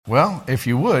Well, if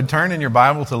you would, turn in your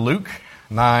Bible to Luke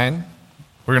 9.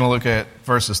 We're going to look at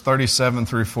verses 37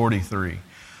 through 43.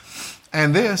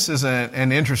 And this is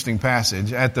an interesting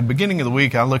passage. At the beginning of the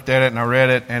week, I looked at it and I read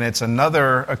it, and it's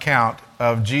another account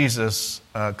of Jesus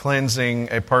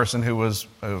cleansing a person who was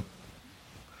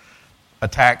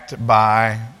attacked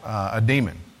by a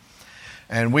demon.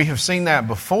 And we have seen that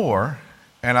before,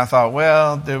 and I thought,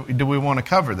 well, do we want to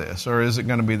cover this, or is it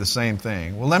going to be the same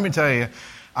thing? Well, let me tell you,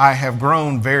 I have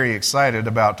grown very excited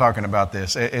about talking about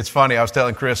this. It's funny, I was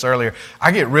telling Chris earlier,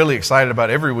 I get really excited about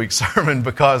every week's sermon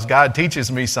because God teaches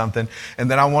me something,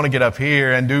 and then I want to get up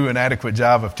here and do an adequate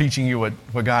job of teaching you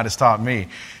what God has taught me.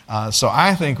 So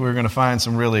I think we're going to find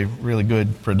some really, really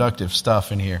good, productive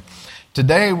stuff in here.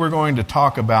 Today we're going to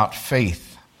talk about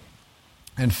faith.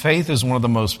 And faith is one of the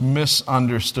most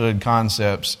misunderstood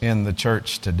concepts in the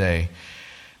church today.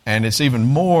 And it's even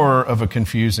more of a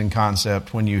confusing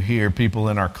concept when you hear people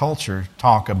in our culture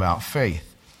talk about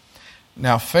faith.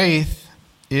 Now, faith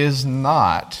is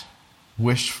not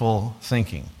wishful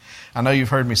thinking. I know you've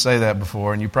heard me say that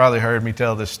before, and you probably heard me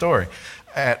tell this story.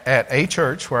 At a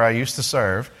church where I used to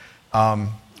serve,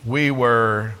 we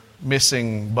were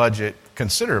missing budget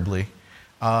considerably,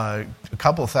 a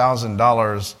couple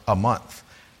 $1,000s a month.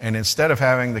 And instead of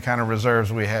having the kind of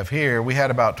reserves we have here, we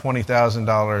had about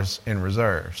 $20,000 in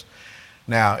reserves.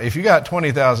 Now, if you got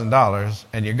 $20,000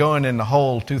 and you're going in the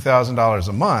hole $2,000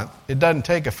 a month, it doesn't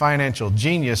take a financial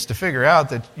genius to figure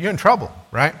out that you're in trouble,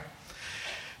 right?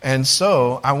 And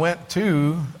so I went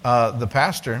to the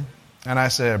pastor and I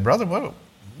said, "Brother,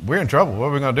 we're in trouble. What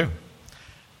are we going to do?"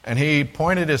 And he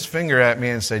pointed his finger at me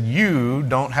and said, "You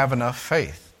don't have enough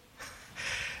faith."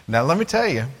 Now, let me tell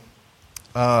you,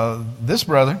 this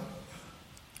brother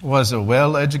was a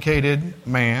well-educated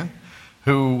man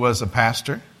who was a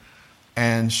pastor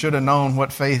and should have known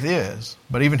what faith is.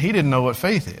 But even he didn't know what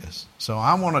faith is. So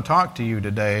I want to talk to you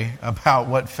today about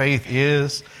what faith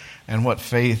is and what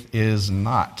faith is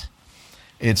not.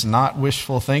 It's not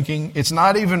wishful thinking. It's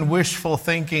not even wishful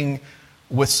thinking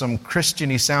with some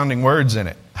Christian-y sounding words in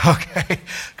it, okay?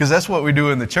 Because that's what we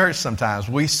do in the church sometimes.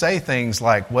 We say things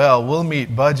like, well, we'll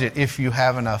meet budget if you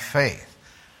have enough faith.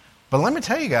 But let me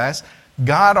tell you guys,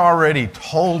 God already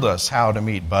told us how to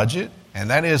meet budget, and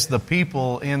that is the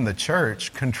people in the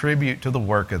church contribute to the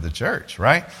work of the church,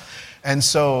 right? And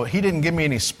so he didn't give me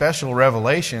any special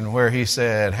revelation where he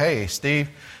said, "Hey, Steve,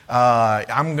 I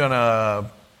don't know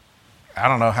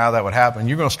how that would happen.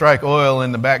 You're going to strike oil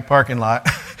in the back parking lot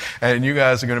and you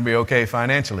guys are going to be okay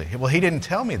financially." Well, he didn't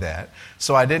tell me that,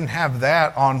 so I didn't have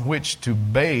that on which to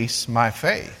base my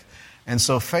faith. And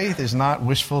so faith is not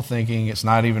wishful thinking. It's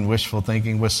not even wishful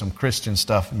thinking with some Christian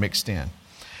stuff mixed in.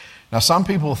 Now, some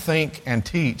people think and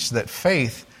teach that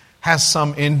faith has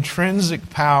some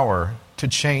intrinsic power to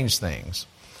change things.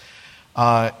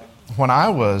 When I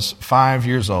was 5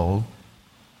 years old,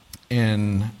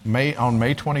 on May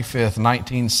 25th,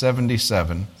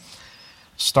 1977,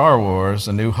 Star Wars: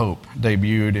 A New Hope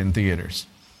debuted in theaters.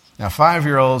 Now,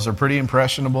 5-year-olds are pretty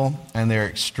impressionable, and they're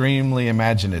extremely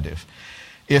imaginative.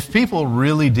 If people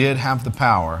really did have the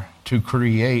power to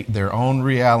create their own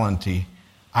reality,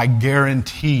 I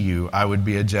guarantee you I would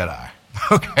be a Jedi.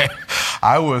 Okay?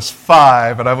 I was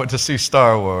 5 and I went to see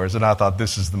Star Wars and I thought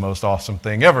this is the most awesome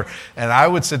thing ever. And I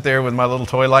would sit there with my little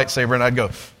toy lightsaber and I'd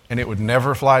go, and it would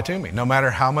never fly to me, no matter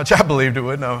how much I believed it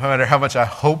would, no matter how much I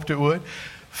hoped it would.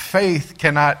 Faith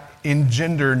cannot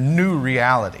engender new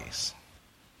realities,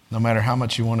 no matter how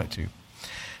much you want it to.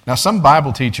 Now, some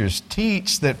Bible teachers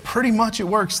teach that pretty much it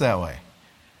works that way.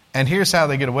 And here's how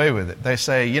they get away with it. They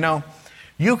say,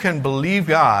 you can believe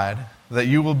God that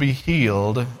you will be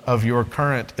healed of your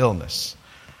current illness.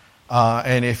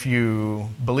 And if you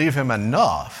believe Him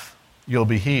enough, you'll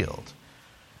be healed.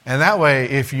 And that way,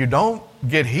 if you don't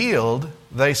get healed,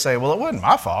 they say, well, it wasn't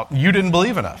my fault. You didn't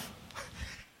believe enough.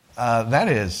 That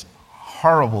is a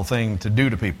horrible thing to do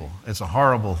to people. It's a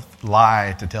horrible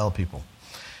lie to tell people.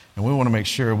 And we want to make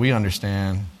sure we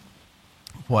understand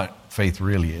what faith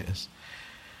really is.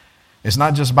 It's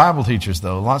not just Bible teachers,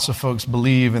 though. Lots of folks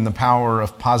believe in the power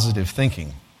of positive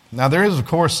thinking. Now, there is, of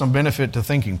course, some benefit to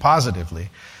thinking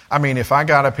positively. I mean, if I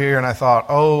got up here and I thought,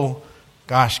 oh,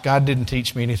 gosh, God didn't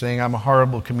teach me anything, I'm a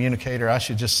horrible communicator, I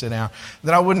should just sit down,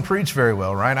 then I wouldn't preach very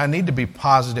well, right? I need to be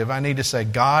positive. I need to say,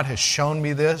 God has shown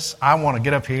me this. I want to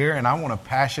get up here and I want to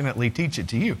passionately teach it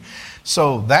to you.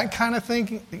 So that kind of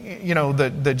thinking,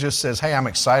 that just says, hey, I'm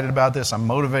excited about this, I'm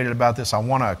motivated about this, I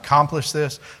want to accomplish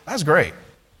this, that's great.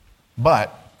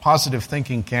 But positive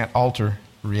thinking can't alter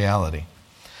reality.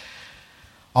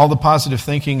 All the positive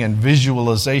thinking and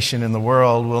visualization in the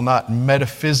world will not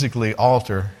metaphysically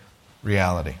alter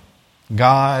reality.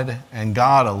 God and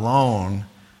God alone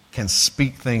can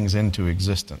speak things into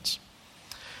existence.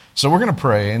 So we're going to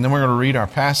pray, and then we're going to read our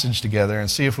passage together and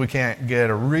see if we can't get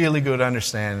a really good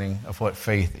understanding of what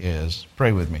faith is.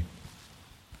 Pray with me.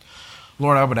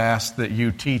 Lord, I would ask that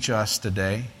you teach us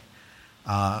today.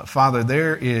 Father,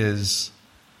 there's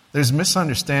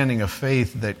misunderstanding of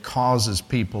faith that causes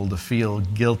people to feel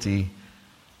guilty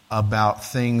about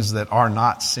things that are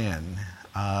not sin.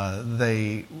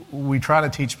 We try to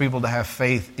teach people to have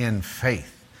faith in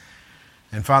faith.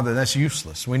 And Father, that's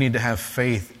useless. We need to have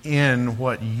faith in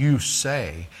what you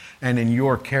say and in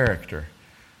your character.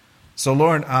 So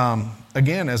Lord,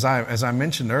 again, as I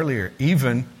mentioned earlier,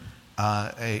 even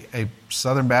a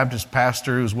Southern Baptist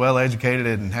pastor who's well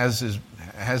educated and has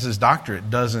his doctorate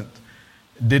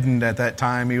didn't at that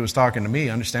time he was talking to me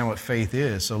understand what faith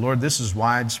is. So Lord, this is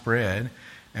widespread,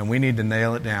 and we need to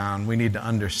nail it down. We need to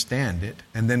understand it,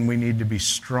 and then we need to be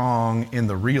strong in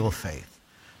the real faith.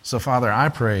 So, Father, I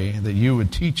pray that you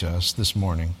would teach us this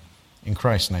morning. In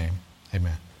Christ's name,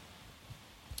 amen.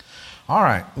 All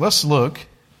right, let's look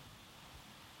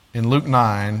in Luke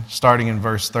 9, starting in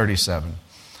verse 37.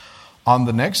 On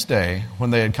the next day, when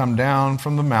they had come down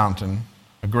from the mountain,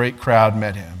 a great crowd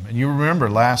met him. And you remember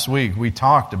last week we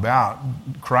talked about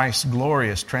Christ's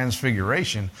glorious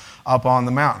transfiguration up on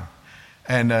the mountain.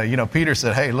 And, Peter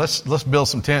said, hey, let's build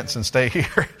some tents and stay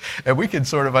here. And we could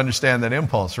sort of understand that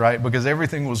impulse, right? Because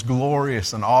everything was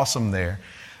glorious and awesome there.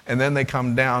 And then they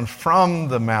come down from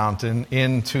the mountain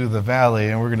into the valley,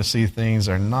 and we're going to see things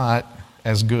are not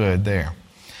as good there.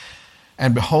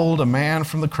 And behold, a man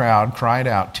from the crowd cried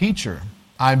out, Teacher,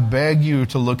 I beg you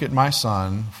to look at my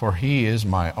son, for he is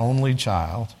my only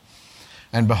child.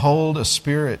 And behold, a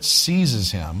spirit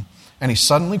seizes him, and he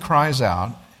suddenly cries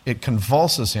out. It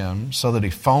convulses him so that he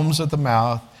foams at the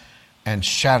mouth and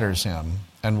shatters him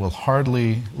and will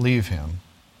hardly leave him.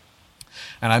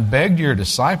 And I begged your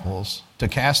disciples to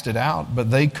cast it out,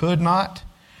 but they could not.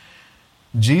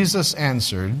 Jesus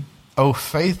answered, O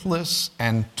faithless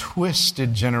and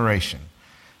twisted generation,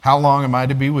 how long am I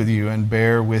to be with you and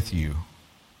bear with you?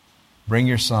 Bring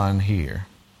your son here.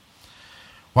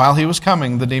 While he was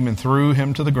coming, the demon threw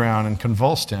him to the ground and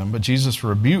convulsed him, but Jesus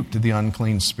rebuked the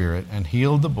unclean spirit and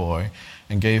healed the boy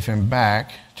and gave him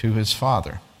back to his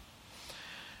father.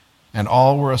 And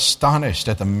all were astonished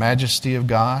at the majesty of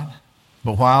God.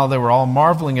 But while they were all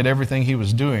marveling at everything he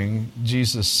was doing,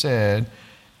 Jesus said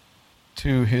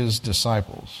to his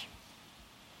disciples,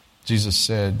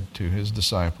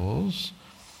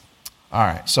 all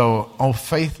right, so, oh,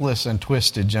 faithless and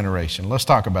twisted generation. Let's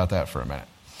talk about that for a minute.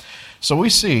 So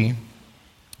we see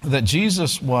that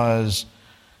Jesus was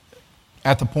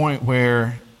at the point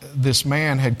where this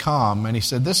man had come and he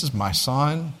said, this is my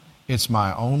son, it's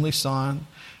my only son,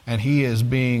 and he is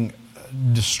being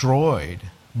destroyed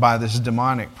by this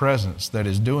demonic presence that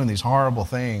is doing these horrible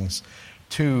things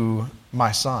to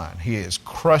my son. He is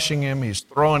crushing him, he's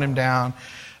throwing him down.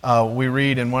 We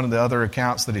read in one of the other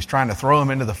accounts that he's trying to throw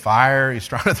him into the fire. He's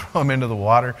trying to throw him into the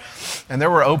water. And there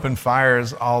were open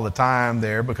fires all the time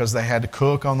there because they had to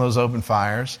cook on those open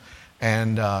fires.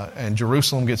 And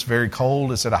Jerusalem gets very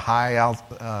cold. It's at a high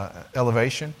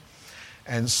elevation.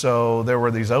 And so there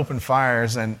were these open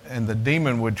fires, and the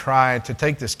demon would try to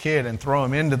take this kid and throw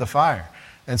him into the fire.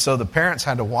 And so the parents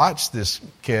had to watch this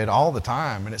kid all the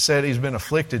time. And it said he's been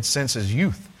afflicted since his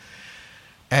youth.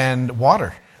 And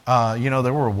water.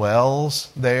 There were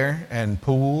wells there and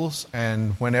pools,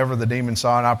 and whenever the demon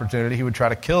saw an opportunity, he would try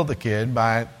to kill the kid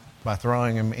by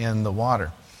throwing him in the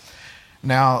water.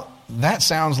 Now, that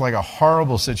sounds like a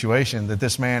horrible situation that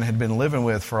this man had been living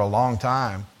with for a long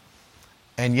time,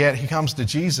 and yet he comes to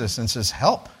Jesus and says,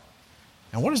 help.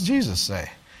 And what does Jesus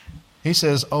say? He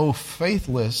says, O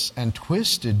faithless and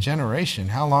twisted generation,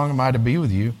 how long am I to be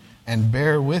with you and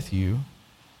bear with you?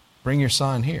 Bring your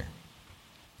son here.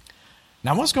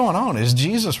 Now, what's going on? Is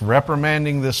Jesus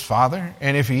reprimanding this father?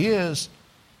 And if he is,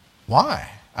 why?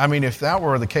 I mean, if that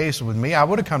were the case with me, I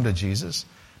would have come to Jesus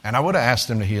and I would have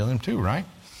asked him to heal him too, right?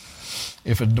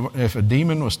 If a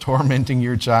demon was tormenting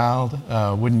your child,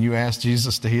 wouldn't you ask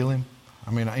Jesus to heal him? I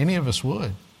mean, any of us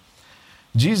would.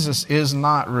 Jesus is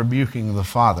not rebuking the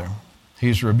father.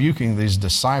 He's rebuking these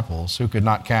disciples who could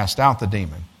not cast out the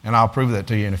demon. And I'll prove that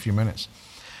to you in a few minutes.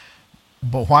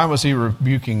 But why was he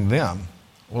rebuking them?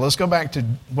 Well, let's go back to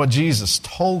what Jesus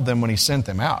told them when he sent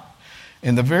them out.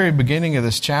 In the very beginning of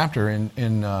this chapter,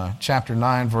 in chapter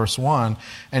 9, verse 1,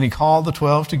 and he called the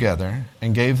 12 together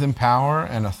and gave them power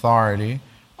and authority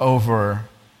over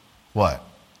what?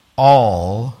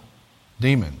 All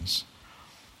demons,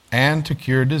 and to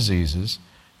cure diseases.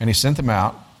 And he sent them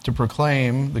out to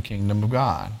proclaim the kingdom of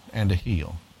God and to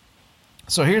heal.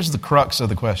 So here's the crux of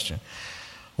the question.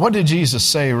 What did Jesus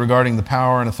say regarding the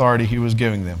power and authority he was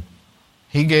giving them?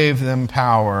 He gave them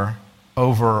power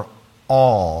over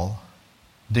all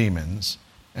demons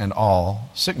and all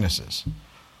sicknesses.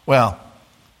 Well,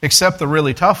 except the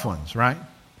really tough ones, right?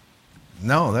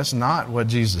 No, that's not what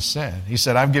Jesus said. He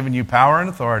said, I've given you power and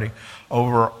authority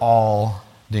over all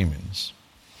demons.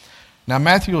 Now,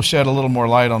 Matthew will shed a little more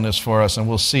light on this for us, and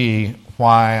we'll see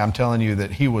why I'm telling you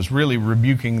that he was really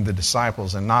rebuking the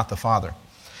disciples and not the Father.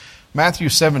 Matthew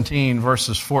 17,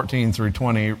 verses 14 through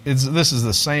 20, this is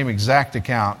the same exact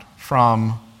account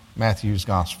from Matthew's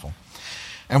gospel.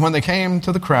 And when they came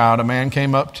to the crowd, a man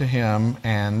came up to him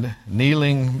and,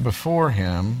 kneeling before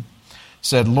him,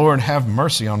 said, Lord, have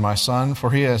mercy on my son, for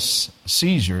he has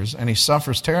seizures, and he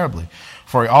suffers terribly.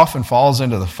 For he often falls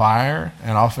into the fire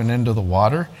and often into the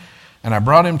water. And I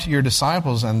brought him to your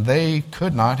disciples, and they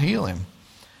could not heal him.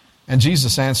 And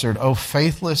Jesus answered, O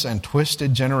faithless and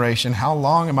twisted generation, how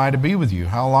long am I to be with you?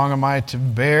 How long am I to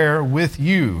bear with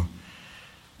you?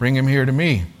 Bring him here to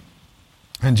me.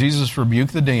 And Jesus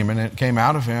rebuked the demon, and it came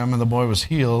out of him, and the boy was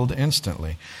healed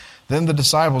instantly. Then the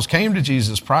disciples came to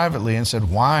Jesus privately and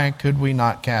said, why could we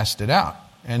not cast it out?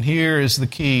 And here is the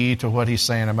key to what he's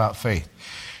saying about faith.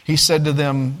 He said to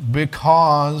them,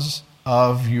 because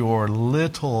of your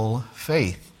little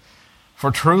faith. For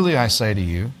truly I say to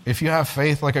you, if you have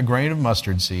faith like a grain of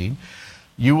mustard seed,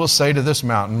 you will say to this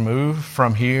mountain, move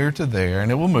from here to there,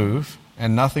 and it will move,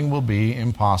 and nothing will be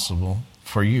impossible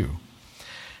for you.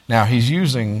 Now he's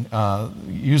using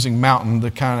mountain the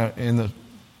kind of in the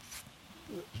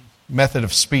method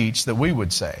of speech that we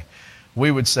would say.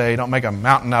 We would say, don't make a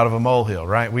mountain out of a molehill,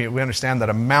 right? We understand that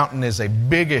a mountain is a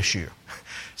big issue.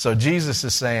 So Jesus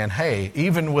is saying, hey,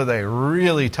 even with a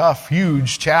really tough,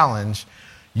 huge challenge,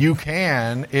 you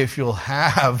can, if you'll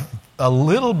have a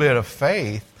little bit of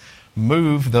faith,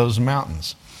 move those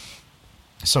mountains.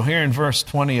 So here in verse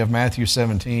 20 of Matthew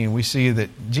 17, we see that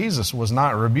Jesus was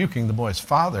not rebuking the boy's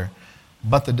father,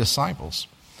 but the disciples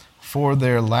for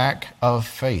their lack of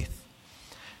faith.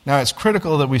 Now, it's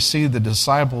critical that we see the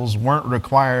disciples weren't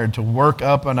required to work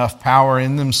up enough power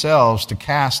in themselves to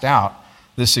cast out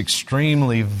this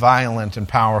extremely violent and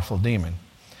powerful demon.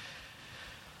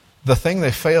 The thing they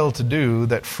failed to do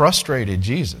that frustrated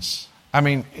Jesus, I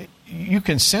mean, you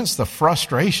can sense the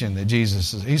frustration that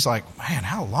Jesus is. He's like, man,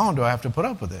 how long do I have to put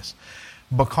up with this?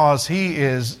 Because he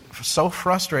is so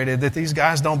frustrated that these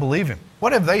guys don't believe him.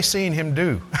 What have they seen him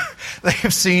do?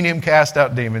 They've seen him cast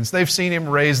out demons. They've seen him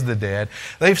raise the dead.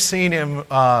 They've seen him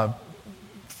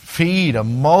feed a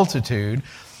multitude.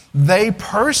 They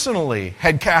personally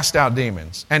had cast out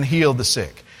demons and healed the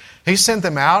sick. He sent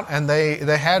them out, and they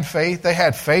had faith. They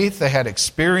had faith. They had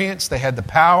experience. They had the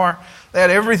power. They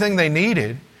had everything they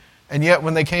needed. And yet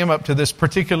when they came up to this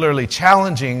particularly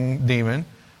challenging demon,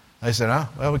 they said, oh,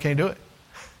 well, we can't do it.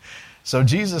 So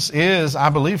Jesus is, I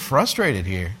believe, frustrated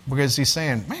here because he's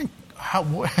saying, man,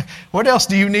 what else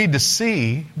do you need to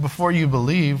see before you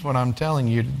believe what I'm telling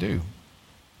you to do?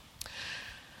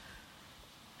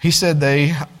 He said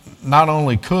they not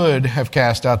only could have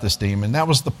cast out this demon, that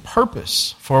was the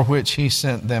purpose for which he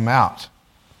sent them out.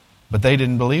 But they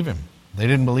didn't believe him. They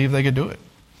didn't believe they could do it.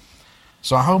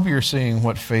 So I hope you're seeing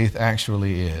what faith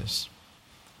actually is.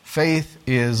 Faith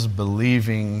is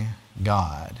believing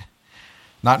God.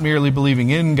 Not merely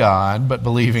believing in God, but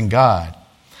believing God.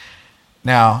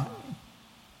 Now,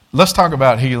 let's talk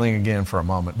about healing again for a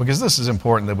moment, because this is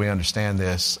important that we understand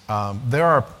this. There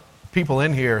are people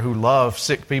in here who love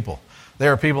sick people.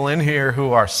 There are people in here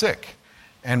who are sick,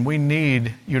 and we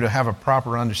need you to have a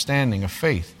proper understanding of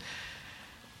faith.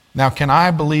 Now, can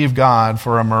I believe God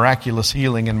for a miraculous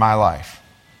healing in my life?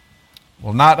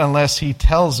 Well, not unless he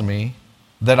tells me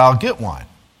that I'll get one.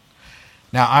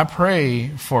 Now, I pray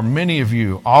for many of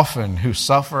you often who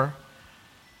suffer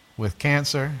with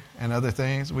cancer and other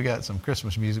things. We got some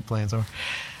Christmas music playing somewhere.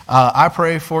 I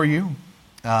pray for you,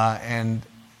 and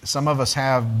some of us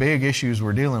have big issues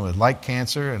we're dealing with, like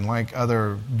cancer and like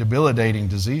other debilitating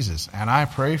diseases, and I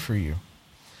pray for you.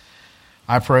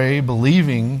 I pray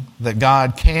believing that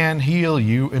God can heal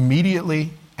you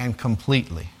immediately and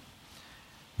completely.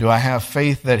 Do I have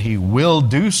faith that he will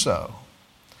do so?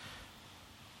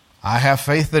 I have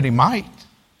faith that he might,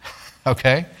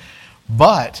 okay?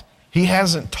 But he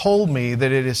hasn't told me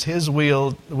that it is his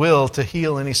will to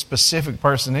heal any specific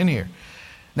person in here.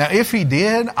 Now, if he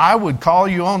did, I would call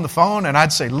you on the phone and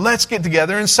I'd say, let's get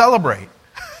together and celebrate.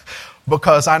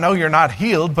 Because I know you're not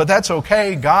healed, but that's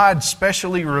okay. God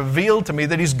specially revealed to me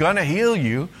that he's going to heal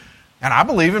you. And I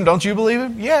believe him. Don't you believe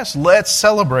him? Yes, let's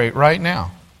celebrate right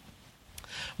now.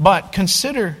 But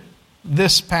consider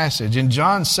this passage in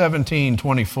John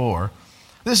 17:24.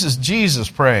 This is Jesus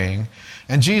praying,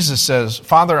 and Jesus says,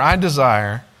 Father, I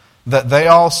desire that they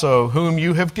also, whom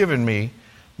you have given me,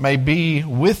 may be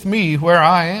with me where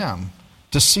I am,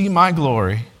 to see my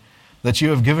glory that you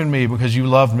have given me because you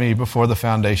loved me before the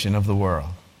foundation of the world.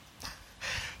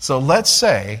 So let's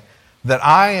say that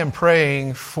I am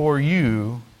praying for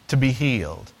you to be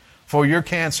healed, for your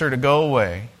cancer to go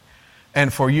away,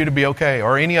 and for you to be okay,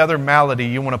 or any other malady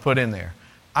you want to put in there.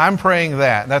 I'm praying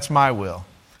that. That's my will.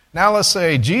 Now let's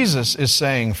say Jesus is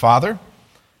saying, Father,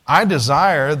 I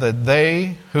desire that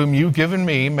they whom you've given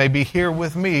me may be here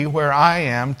with me where I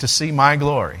am to see my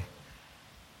glory.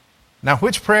 Now,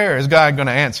 which prayer is God going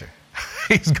to answer?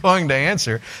 He's going to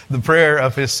answer the prayer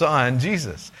of His Son,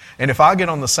 Jesus. And if I get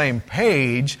on the same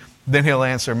page, then He'll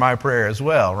answer my prayer as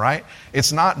well, right?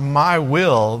 It's not my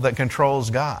will that controls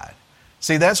God.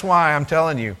 See, that's why I'm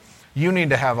telling you, you need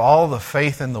to have all the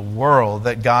faith in the world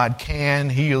that God can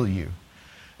heal you.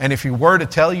 And if He were to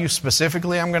tell you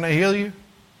specifically, I'm going to heal you,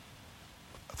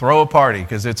 throw a party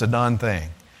because it's a done thing.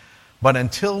 But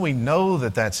until we know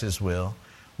that that's His will,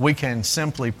 we can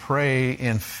simply pray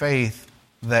in faith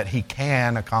that He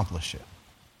can accomplish it.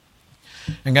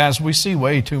 And guys, we see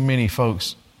way too many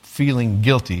folks feeling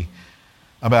guilty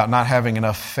about not having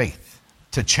enough faith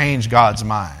to change God's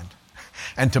mind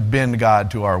and to bend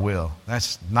God to our will.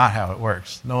 That's not how it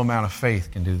works. No amount of faith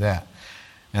can do that.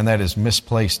 And that is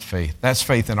misplaced faith. That's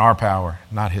faith in our power,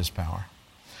 not His power.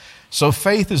 So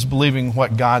faith is believing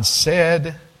what God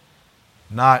said,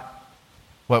 not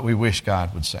what we wish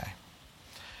God would say.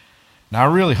 Now,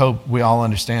 I really hope we all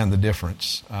understand the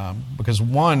difference, because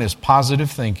one is positive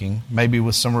thinking, maybe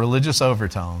with some religious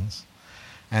overtones,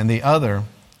 and the other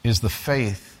is the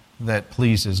faith that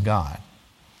pleases God.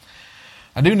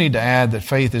 I do need to add that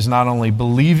faith is not only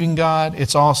believing God,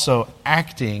 it's also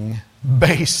acting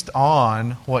based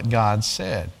on what God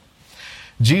said.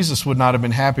 Jesus would not have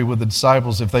been happy with the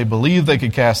disciples if they believed they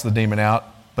could cast the demon out,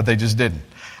 but they just didn't.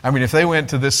 I mean, if they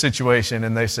went to this situation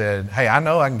and they said, hey, I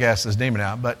know I can cast this demon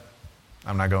out, but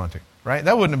I'm not going to, right?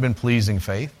 That wouldn't have been pleasing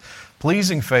faith.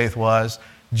 Pleasing faith was,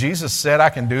 Jesus said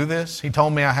I can do this. He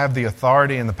told me I have the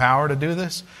authority and the power to do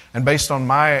this. And based on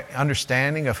my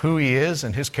understanding of who He is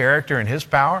and His character and His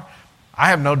power, I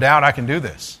have no doubt I can do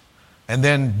this. And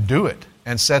then do it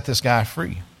and set this guy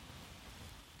free.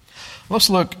 Let's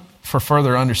look for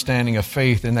further understanding of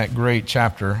faith in that great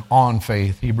chapter on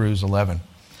faith, Hebrews 11.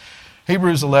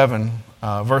 Hebrews 11,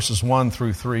 verses 1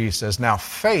 through 3 says, Now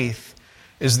faith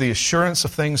is the assurance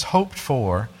of things hoped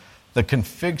for, the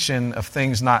conviction of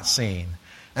things not seen.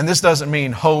 And this doesn't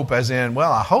mean hope as in,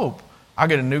 well, I hope I'll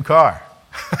get a new car.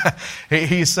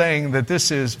 He's saying that this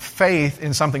is faith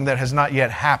in something that has not yet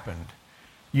happened.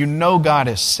 You know God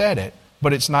has said it,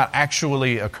 but it's not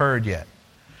actually occurred yet.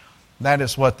 That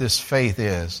is what this faith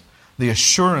is. The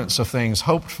assurance of things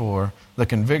hoped for, the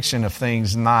conviction of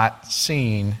things not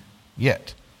seen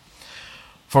yet.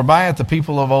 For by it the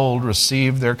people of old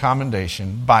received their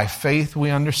commendation. By faith we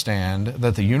understand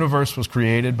that the universe was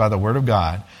created by the word of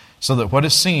God, so that what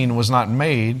is seen was not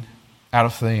made out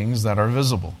of things that are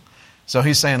visible. So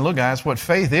he's saying, look guys, what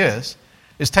faith is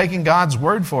taking God's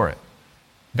word for it.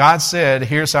 God said,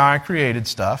 here's how I created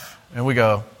stuff. And we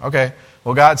go, okay,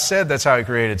 well God said that's how He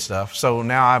created stuff, so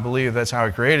now I believe that's how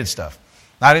He created stuff.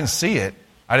 I didn't see it,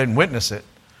 I didn't witness it,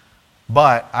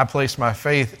 but I placed my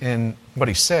faith in what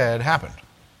He said happened.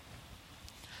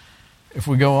 If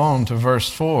we go on to verse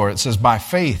 4, it says, By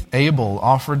faith Abel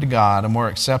offered to God a more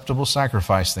acceptable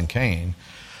sacrifice than Cain,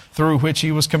 through which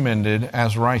he was commended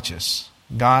as righteous,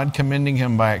 God commending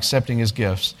him by accepting his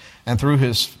gifts, and through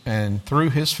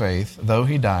his faith, though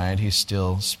he died, he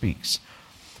still speaks.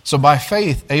 So by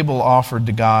faith Abel offered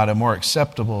to God a more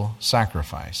acceptable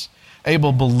sacrifice.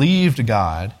 Abel believed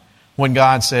God when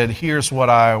God said, here's what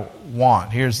I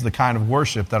want, here's the kind of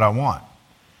worship that I want.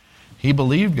 He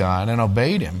believed God and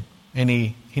obeyed Him. And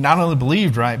he not only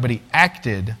believed right, but he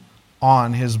acted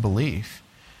on his belief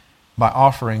by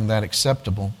offering that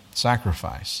acceptable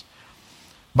sacrifice.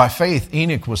 By faith,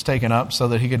 Enoch was taken up so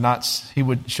that he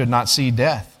should not see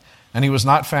death. And he was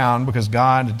not found because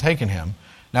God had taken him.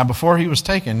 Now, before he was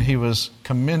taken, he was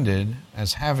commended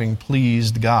as having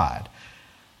pleased God.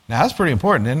 Now, that's pretty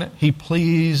important, isn't it? He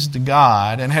pleased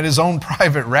God and had his own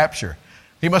private rapture.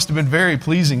 He must have been very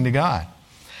pleasing to God.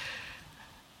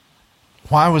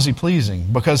 Why was he pleasing?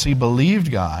 Because he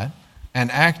believed God and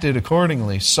acted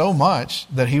accordingly so much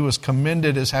that he was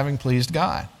commended as having pleased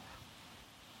God.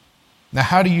 Now,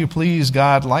 how do you please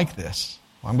God like this?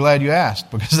 Well, I'm glad you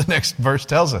asked, because the next verse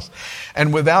tells us.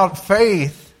 And without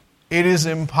faith, it is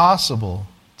impossible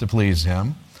to please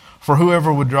Him. For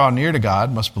whoever would draw near to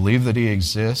God must believe that He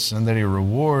exists and that He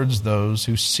rewards those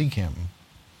who seek Him.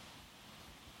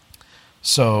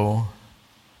 So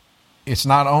it's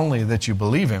not only that you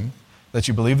believe him, that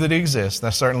you believe that he exists.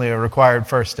 That's certainly a required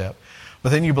first step. But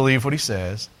then you believe what he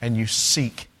says, and you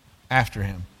seek after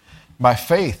him. By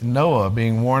faith, Noah,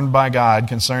 being warned by God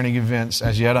concerning events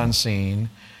as yet unseen,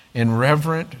 in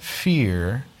reverent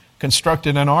fear,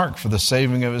 constructed an ark for the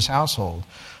saving of his household.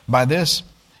 By this,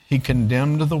 he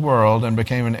condemned the world and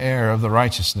became an heir of the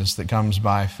righteousness that comes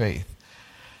by faith.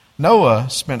 Noah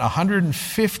spent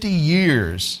 150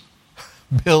 years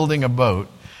building a boat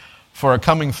for a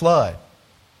coming flood.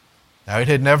 Now, it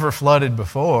had never flooded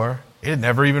before. It had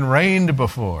never even rained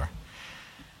before.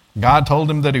 God told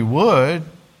him that he would.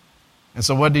 And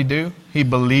so what did he do? He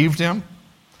believed him,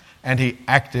 and he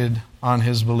acted on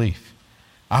his belief.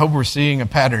 I hope we're seeing a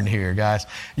pattern here, guys.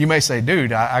 You may say,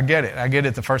 dude, I get it. I get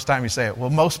it the first time you say it. Well,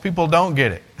 most people don't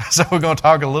get it. So we're going to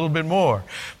talk a little bit more,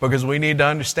 because we need to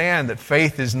understand that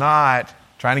faith is not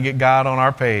trying to get God on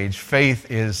our page. Faith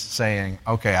is saying,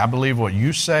 okay, I believe what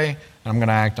you say, and I'm going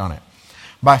to act on it.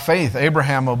 By faith,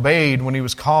 Abraham obeyed when he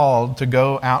was called to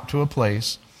go out to a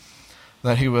place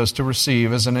that he was to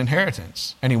receive as an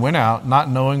inheritance. And he went out not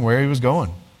knowing where he was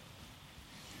going.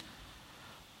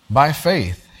 By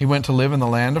faith, he went to live in the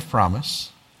land of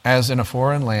promise, as in a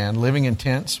foreign land, living in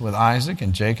tents with Isaac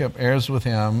and Jacob, heirs with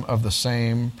him of the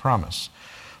same promise.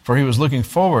 For he was looking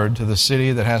forward to the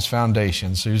city that has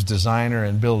foundations, whose designer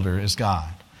and builder is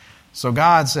God. So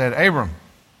God said, Abram,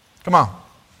 come on.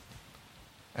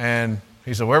 And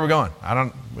he said, where are we going?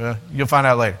 You'll find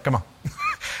out later. Come on.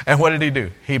 And what did he do?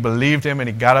 He believed him, and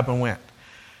he got up and went.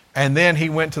 And then he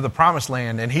went to the promised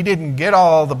land, and he didn't get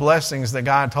all the blessings that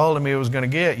God told him he was going to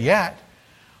get yet.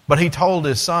 But he told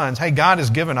his sons, hey, God has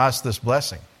given us this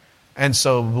blessing. And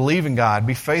so believe in God,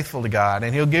 be faithful to God,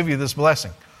 and he'll give you this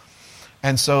blessing.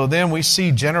 And so then we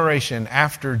see generation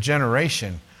after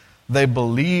generation, they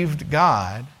believed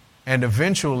God, and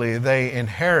eventually they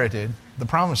inherited the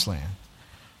promised land.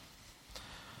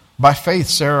 By faith,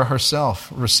 Sarah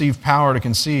herself received power to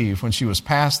conceive when she was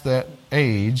past that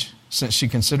age, since she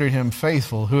considered him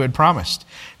faithful who had promised.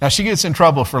 Now, she gets in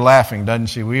trouble for laughing, doesn't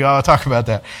she? We all talk about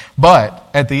that. But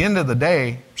at the end of the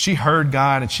day, she heard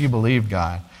God and she believed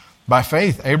God. By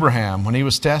faith, Abraham, when he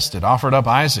was tested, offered up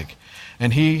Isaac.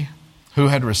 And he who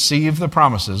had received the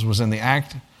promises was in the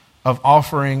act of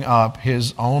offering up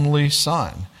his only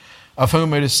son, of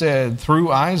whom it is said,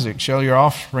 through Isaac shall your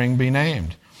offspring be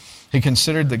named. He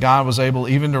considered that God was able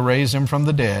even to raise him from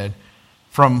the dead,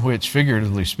 from which,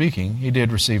 figuratively speaking, he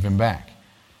did receive him back.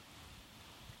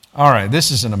 All right,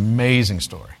 this is an amazing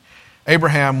story.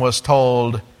 Abraham was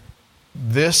told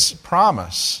this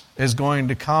promise is going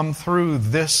to come through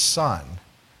this son.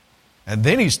 And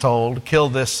then he's told, kill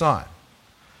this son.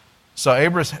 So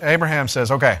Abraham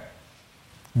says, okay,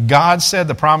 God said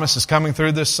the promise is coming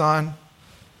through this son.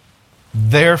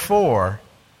 Therefore,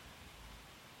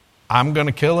 I'm going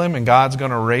to kill him and God's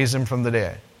going to raise him from the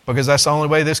dead. Because that's the only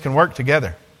way this can work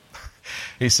together.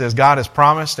 He says God has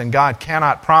promised, and God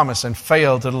cannot promise and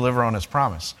fail to deliver on his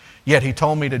promise. Yet he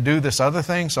told me to do this other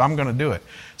thing, so I'm going to do it.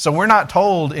 So we're not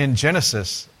told in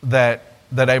Genesis that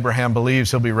Abraham believes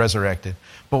he'll be resurrected.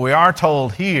 But we are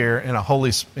told here in a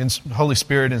Holy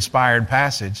Spirit-inspired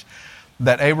passage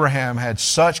that Abraham had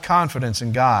such confidence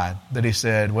in God that he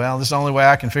said, well, this is the only way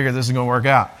I can figure this is going to work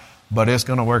out. But it's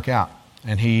going to work out.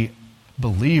 And he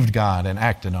believed God and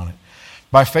acted on it.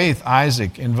 By faith,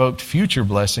 Isaac invoked future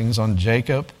blessings on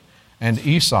Jacob and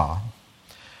Esau.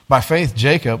 By faith,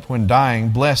 Jacob, when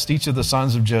dying, blessed each of the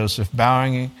sons of Joseph,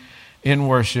 bowing in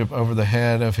worship over the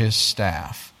head of his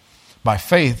staff. By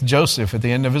faith, Joseph, at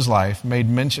the end of his life, made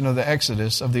mention of the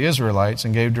exodus of the Israelites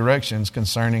and gave directions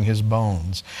concerning his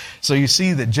bones. So you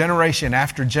see that generation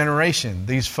after generation,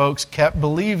 these folks kept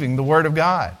believing the word of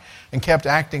God and kept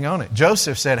acting on it.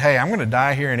 Joseph said, hey, I'm going to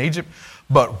die here in Egypt,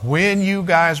 but when you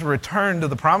guys return to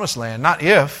the promised land, not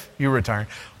if you return,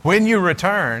 when you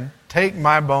return, take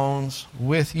my bones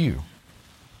with you.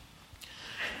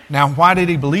 Now, why did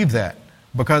he believe that?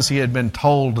 Because he had been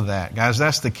told that. Guys,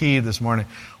 that's the key this morning.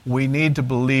 We need to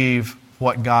believe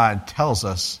what God tells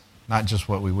us, not just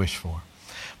what we wish for.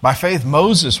 By faith,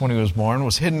 Moses, when he was born,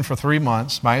 was hidden for 3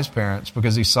 months by his parents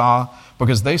because they saw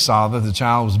that the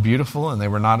child was beautiful and they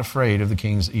were not afraid of the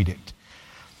king's edict.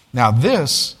 Now,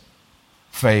 this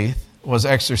faith was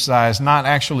exercised not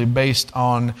actually based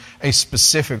on a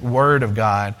specific word of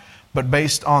God, but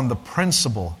based on the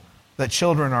principle that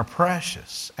children are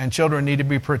precious and children need to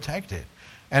be protected.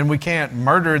 And we can't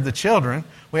murder the children.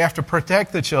 We have to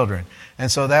protect the children. And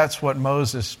so that's what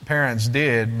Moses' parents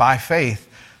did by faith.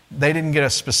 They didn't get a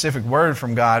specific word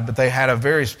from God, but they had a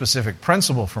very specific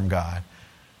principle from God.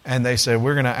 And they said,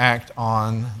 we're going to act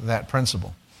on that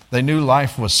principle. They knew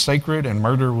life was sacred and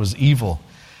murder was evil.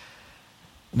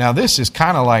 Now this is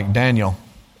kind of like Daniel.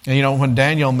 And you know, when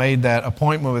Daniel made that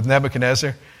appointment with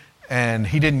Nebuchadnezzar, and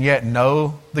he didn't yet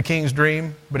know the king's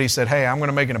dream, but he said, hey, I'm going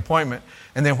to make an appointment.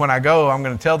 And then when I go, I'm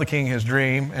going to tell the king his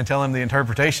dream and tell him the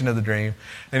interpretation of the dream.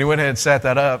 And he went ahead and set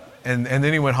that up. And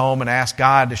then he went home and asked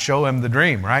God to show him the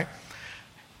dream, right?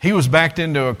 He was backed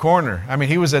into a corner. I mean,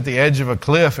 he was at the edge of a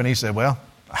cliff, and he said, well,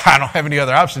 I don't have any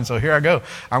other option, so here I go.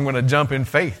 I'm going to jump in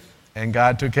faith. And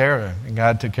God took care of him. And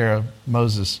God took care of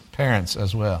Moses' parents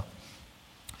as well.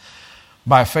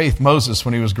 By faith, Moses,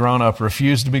 when he was grown up,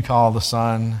 refused to be called the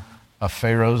son of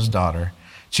Pharaoh's daughter,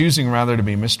 choosing rather to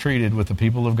be mistreated with the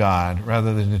people of God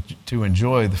rather than to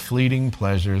enjoy the fleeting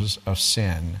pleasures of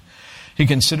sin. He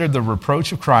considered the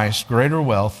reproach of Christ greater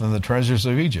wealth than the treasures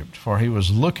of Egypt, for he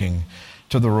was looking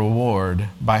to the reward.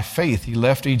 By faith he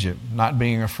left Egypt, not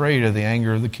being afraid of the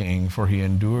anger of the king, for he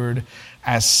endured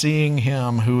as seeing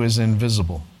him who is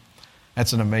invisible.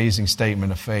 That's an amazing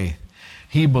statement of faith.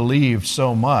 He believed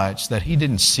so much that he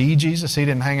didn't see Jesus. He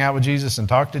didn't hang out with Jesus and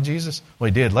talk to Jesus. Well,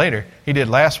 he did later. He did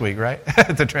last week, right?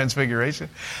 At the Transfiguration.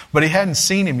 But he hadn't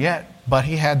seen him yet. But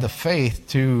he had the faith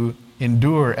to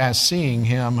endure as seeing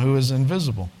him who is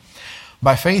invisible.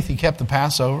 By faith he kept the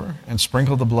Passover and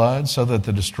sprinkled the blood so that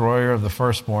the destroyer of the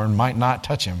firstborn might not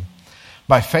touch him.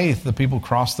 By faith the people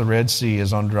crossed the Red Sea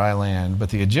as on dry land. But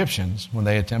the Egyptians, when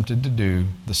they attempted to do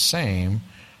the same,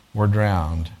 were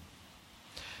drowned.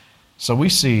 So we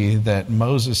see that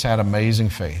Moses had amazing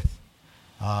faith.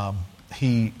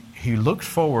 He looked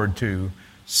forward to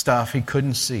stuff he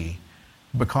couldn't see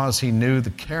because he knew the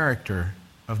character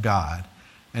of God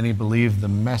and he believed the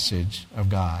message of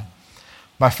God.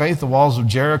 By faith, the walls of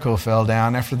Jericho fell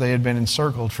down after they had been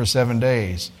encircled for 7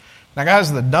 days. Now,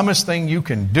 guys, the dumbest thing you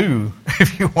can do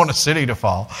if you want a city to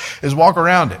fall is walk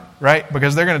around it, right?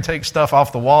 Because they're going to take stuff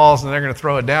off the walls and they're going to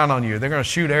throw it down on you. They're going to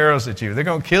shoot arrows at you. They're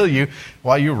going to kill you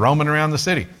while you're roaming around the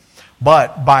city.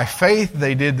 But by faith,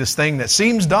 they did this thing that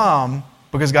seems dumb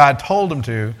because God told them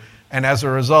to. And as a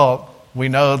result, we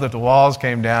know that the walls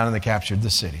came down and they captured the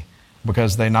city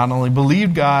because they not only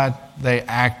believed God, they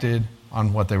acted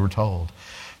on what they were told.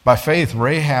 By faith,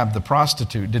 Rahab the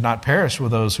prostitute did not perish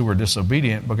with those who were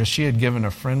disobedient because she had given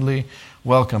a friendly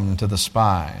welcome to the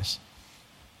spies.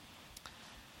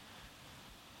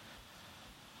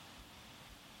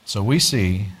 So we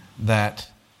see that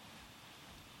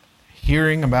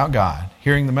hearing about God,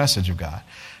 hearing the message of God.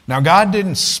 Now, God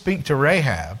didn't speak to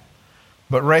Rahab,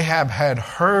 but Rahab had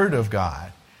heard of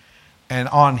God. And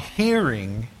on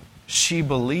hearing, she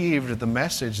believed the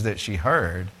message that she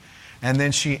heard, and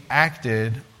then she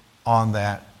acted on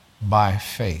that by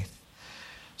faith.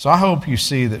 So I hope you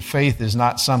see that faith is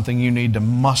not something you need to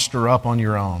muster up on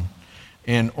your own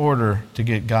in order to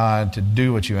get God to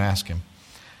do what you ask Him.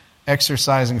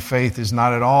 Exercising faith is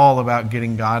not at all about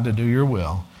getting God to do your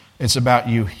will. It's about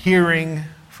you hearing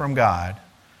from God,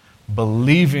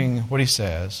 believing what He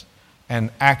says, and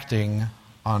acting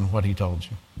on what He told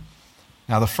you.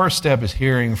 Now, the first step is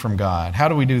hearing from God. How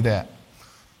do we do that?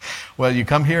 Well, you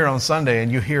come here on Sunday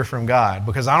and you hear from God,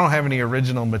 because I don't have any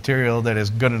original material that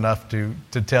is good enough to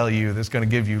tell you that's going to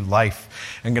give you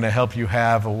life and going to help you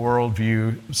have a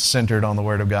worldview centered on the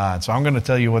Word of God. So I'm going to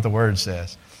tell you what the Word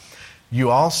says. You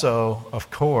also,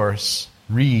 of course,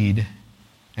 read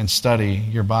and study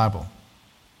your Bible.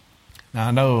 Now,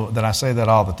 I know that I say that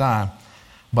all the time,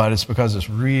 but it's because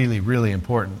it's really, really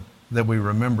important that we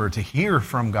remember to hear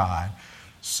from God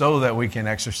so that we can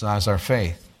exercise our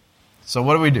faith. So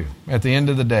what do? At the end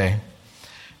of the day,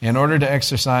 in order to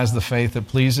exercise the faith that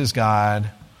pleases God,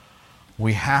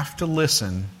 we have to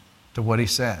listen to what He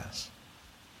says.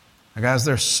 Now, guys,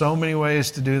 there's so many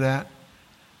ways to do that.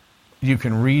 You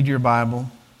can read your Bible.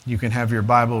 You can have your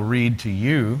Bible read to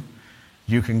you.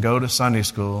 You can go to Sunday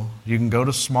school. You can go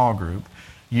to small group.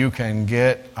 You can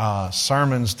get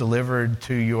sermons delivered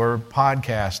to your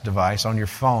podcast device on your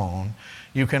phone.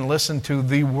 You can listen to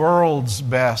the world's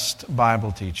best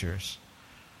Bible teachers.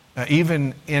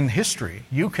 Even in history,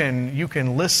 you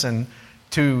can listen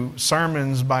to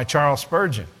sermons by Charles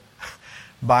Spurgeon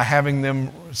by having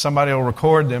them, somebody will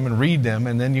record them and read them,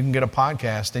 and then you can get a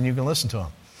podcast and you can listen to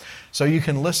them. So you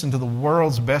can listen to the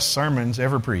world's best sermons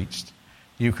ever preached.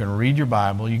 You can read your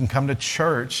Bible. You can come to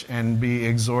church and be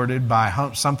exhorted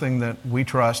by something that we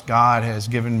trust God has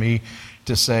given me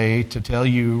to say, to tell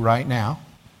you right now.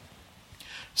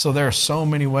 So there are so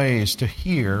many ways to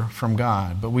hear from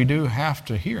God, but we do have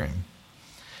to hear Him.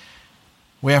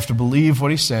 We have to believe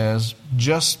what He says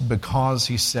just because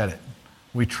He said it.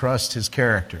 We trust His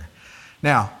character.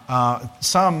 Now,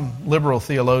 some liberal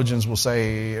theologians will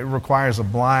say it requires a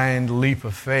blind leap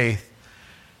of faith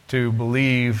to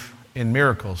believe in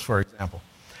miracles, for example.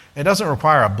 It doesn't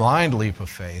require a blind leap of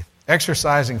faith.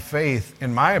 Exercising faith,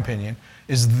 in my opinion,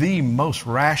 is the most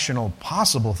rational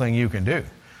possible thing you can do.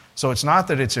 So it's not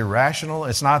that it's irrational.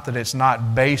 It's not that it's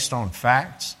not based on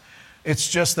facts. It's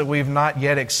just that we've not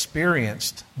yet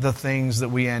experienced the things that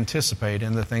we anticipate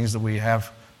and the things that we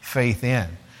have faith in.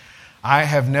 I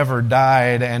have never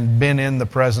died and been in the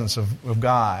presence of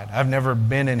God. I've never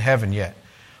been in heaven yet.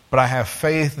 But I have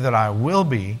faith that I will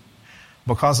be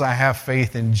because I have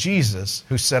faith in Jesus,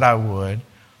 who said I would.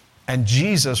 And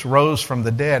Jesus rose from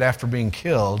the dead after being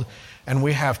killed. And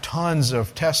we have tons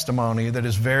of testimony that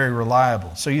is very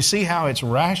reliable. So you see how it's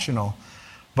rational,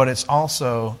 but it's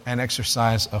also an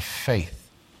exercise of faith.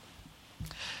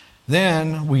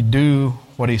 Then we do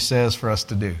what he says for us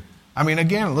to do. I mean,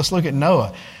 again, let's look at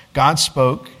Noah. God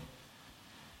spoke.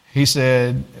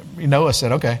 Noah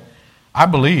said, okay, I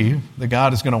believe that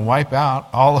God is going to wipe out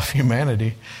all of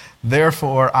humanity.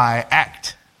 Therefore, I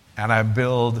act and I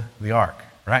build the ark,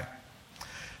 right?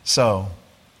 So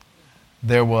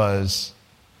there was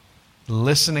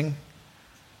listening,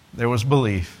 there was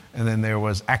belief, and then there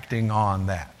was acting on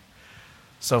that.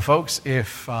 So folks,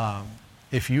 if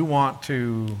you want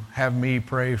to have me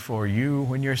pray for you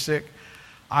when you're sick,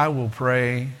 I will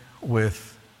pray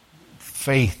with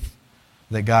faith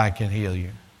that God can heal you.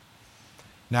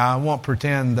 Now, I won't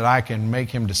pretend that I can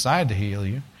make him decide to heal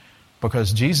you,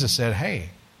 because Jesus said, hey,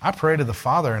 I pray to the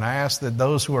Father and I ask that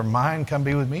those who are mine come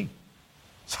be with me.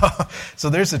 So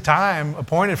there's a time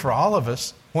appointed for all of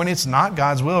us when it's not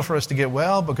God's will for us to get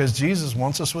well because Jesus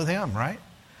wants us with him, right?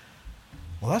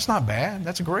 Well, that's not bad.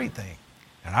 That's a great thing.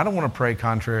 And I don't want to pray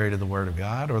contrary to the Word of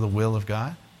God or the will of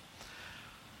God.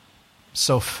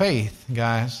 So faith,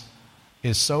 guys,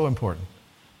 is so important.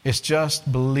 It's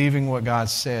just believing what God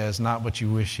says, not what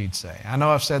you wish he'd say. I know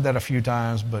I've said that a few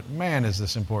times, but man, is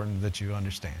this important that you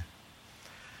understand.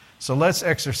 So let's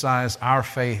exercise our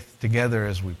faith together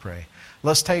as we pray.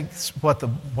 Let's take what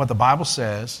the Bible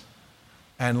says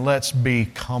and let's be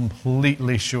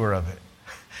completely sure of it.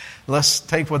 Let's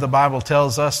take what the Bible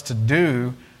tells us to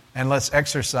do and let's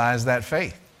exercise that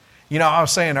faith. You know, I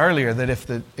was saying earlier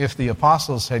that if the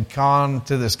apostles had gone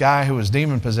to this guy who was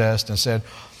demon-possessed and said,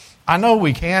 I know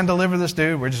we can deliver this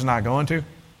dude, we're just not going to.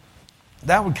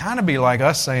 That would kind of be like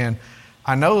us saying,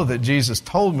 I know that Jesus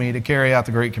told me to carry out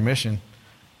the Great Commission,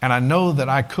 and I know that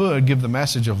I could give the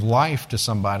message of life to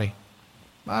somebody,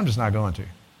 but I'm just not going to,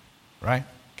 right?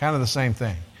 Kind of the same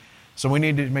thing. So we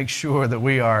need to make sure that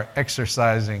we are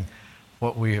exercising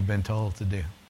what we have been told to do.